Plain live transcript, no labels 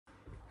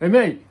Hey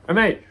mate,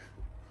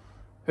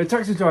 hey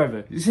taxi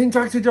driver, you seen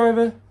taxi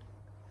driver?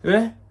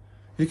 Yeah?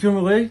 You can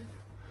relate?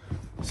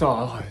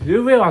 So,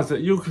 you realise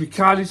that you could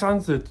car this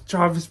answer to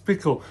Travis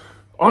Bickle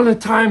on a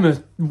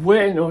timer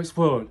waiting to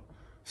explode.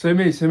 Say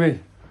me.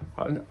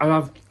 I'll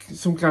have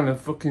some kind of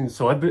fucking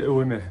celebrity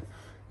with me.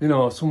 You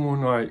know,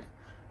 someone like,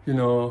 you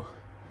know,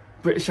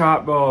 British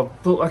art or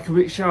built like a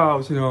rich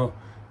house, you know.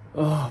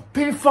 Oh,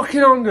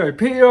 Peter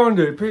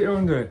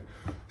Andre.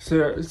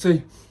 So,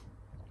 see,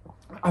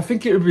 I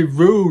think it would be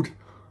rude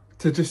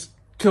to just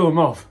kill him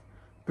off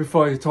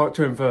before you talk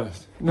to him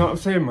first. You know what I'm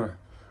saying, man?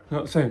 You know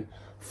what I'm saying?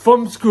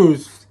 Thumb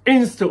screws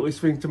instantly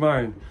spring to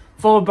mind,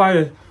 followed by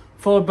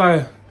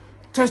a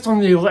test on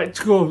the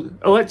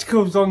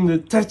electricals on the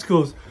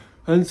testicles,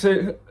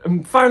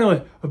 and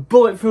finally a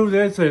bullet through the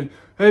head saying,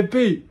 "Hey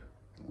Pete,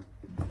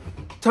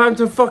 time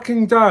to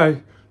fucking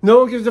die. No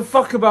one gives a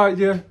fuck about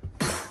you."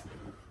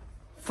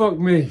 Fuck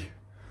me.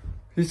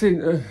 You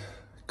think,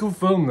 good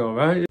film though,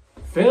 right?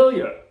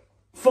 Failure.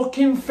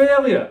 Fucking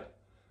failure.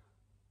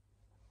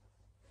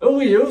 Who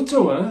are you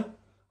two, huh?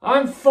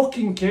 I'm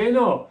fucking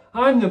Kano.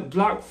 I'm the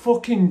black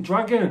fucking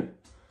dragon.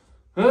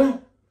 Huh?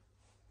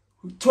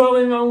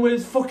 Twirling around with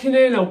his fucking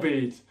anal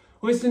beads.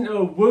 Listening to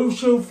a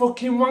wushu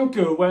fucking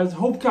wanker who wears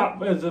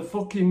hubcap as a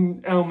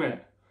fucking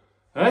helmet.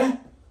 Eh?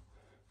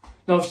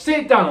 Now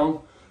sit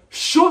down,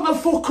 shut the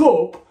fuck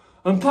up,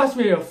 and pass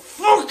me a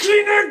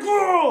fucking egg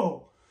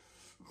roll!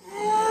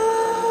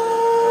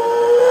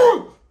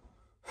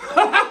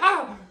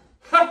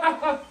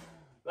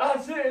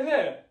 That's it,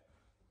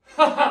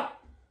 innit?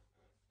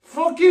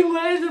 Fucking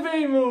laser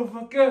beam,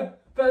 motherfucker!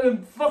 Better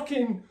than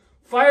fucking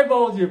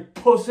fireballs, you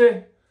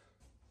pussy!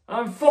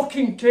 I'm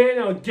fucking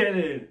Kano, get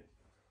in!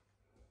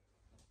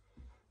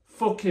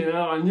 Fucking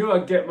hell, I knew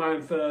I'd get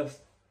mine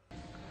first.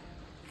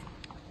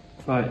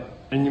 Right,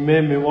 and you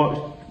made me watch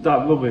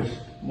that rubbish.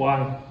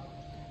 Why?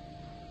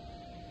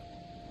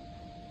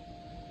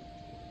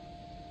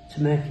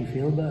 To make you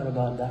feel better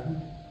about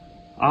Darren.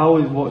 I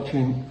was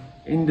watching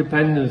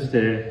Independence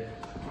Day.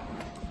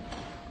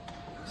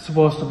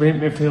 Supposed to make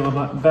me feel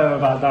better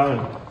about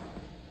Darren.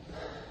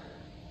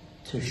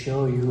 To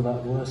show you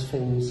that worse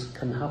things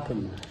can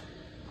happen.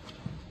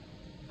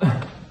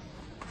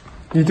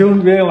 You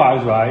don't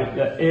realise, right,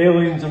 that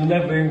aliens have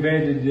never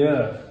invaded the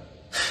Earth?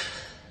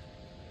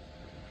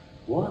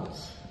 What?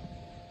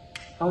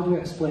 How do you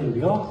explain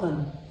York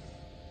then?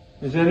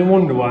 Is there any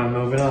wonder why I'm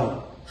moving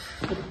out?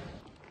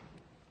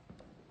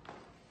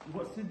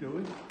 What's he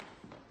doing?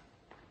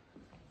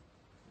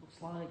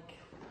 Looks like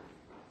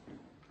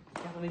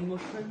gathering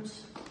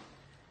mushrooms.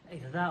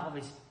 Either that or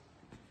he's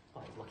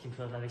looking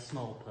for a very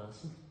small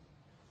person.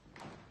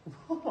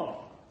 What?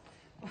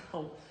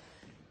 Well,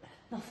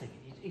 nothing.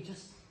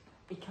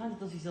 He kind of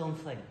does his own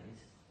thing.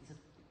 He's a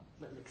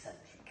little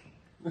eccentric.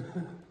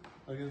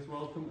 I guess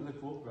welcome to the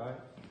club, right?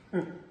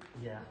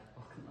 Yeah,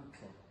 welcome to the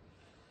club.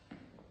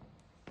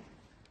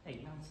 Hey,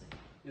 Nancy.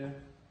 Yeah.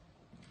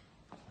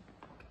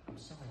 I'm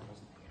sorry I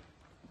wasn't here.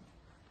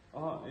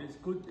 Oh, it's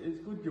good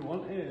you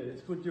want it.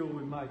 It's good you're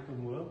with Mike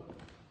and Will.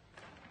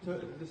 So,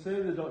 they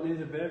say they don't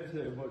need a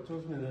babysitter, but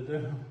trust me, they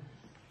do.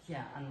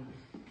 Yeah, and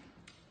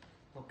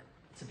look,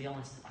 to be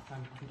honest, I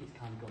think it's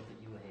kind of good that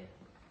you were here.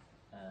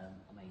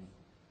 I mean,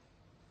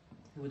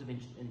 who would have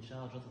been in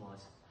charge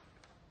otherwise?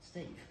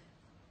 Steve?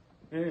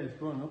 Yeah, he's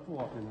grown up a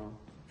lot, you know.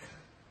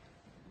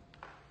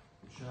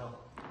 Sure.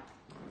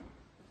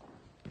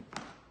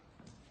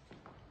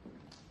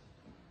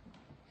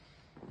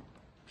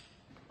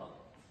 Oh,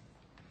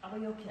 are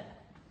we okay?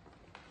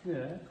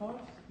 Yeah, of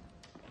course.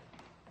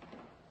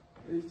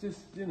 It's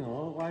just, you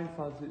know, life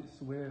has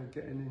its way of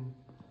getting in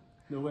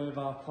the way of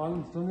our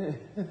plans, doesn't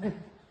it?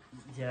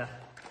 Yeah,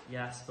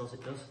 I suppose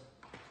it does.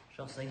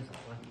 Sure seems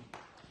that way.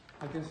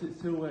 I guess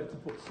it's too late to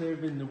put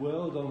saving the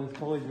world on his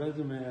college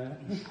resume,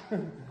 eh?